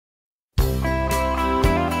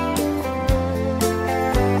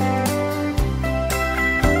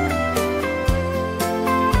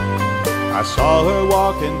I saw her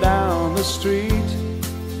walking down the street,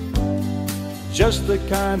 just the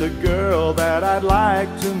kind of girl that I'd like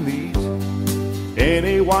to meet.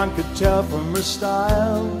 Anyone could tell from her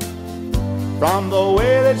style, from the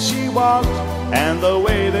way that she walked and the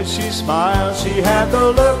way that she smiled. She had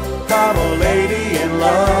the look of a lady in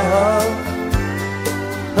love,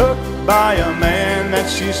 hooked by a man that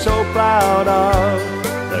she's so proud of.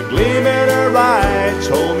 The gleam in her eye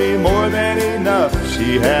told me more than enough.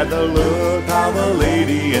 She had the look of a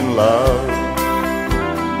lady in love.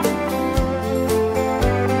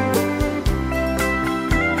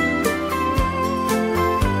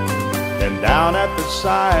 And down at the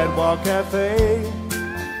sidewalk cafe,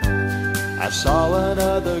 I saw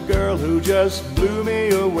another girl who just blew me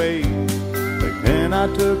away. But then I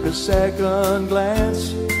took a second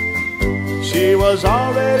glance. She was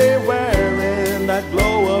already wearing that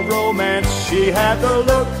glow of romance. She had the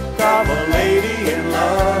look of a lady in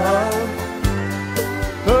love,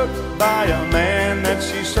 hooked by a man that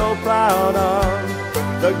she's so proud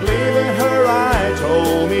of. The gleam in her eye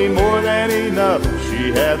told me more than enough.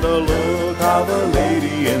 She had the look of a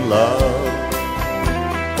lady in love.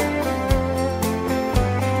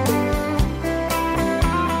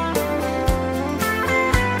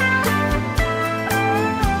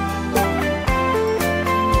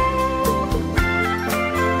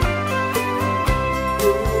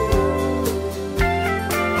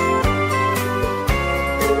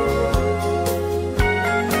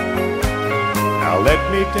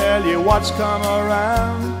 Let me tell you what's come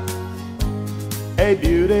around. A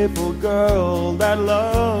beautiful girl that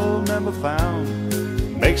love never found.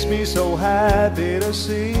 Makes me so happy to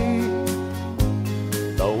see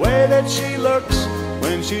the way that she looks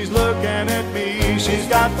when she's looking at me. She's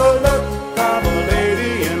got the look of a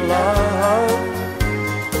lady in love,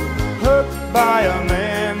 hooked by a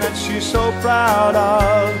man that she's so proud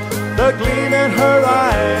of. The gleam in her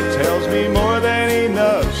eye tells me more than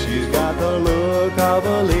enough. She's got the look of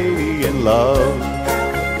a lady in love.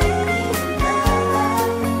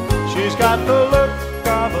 She's got the look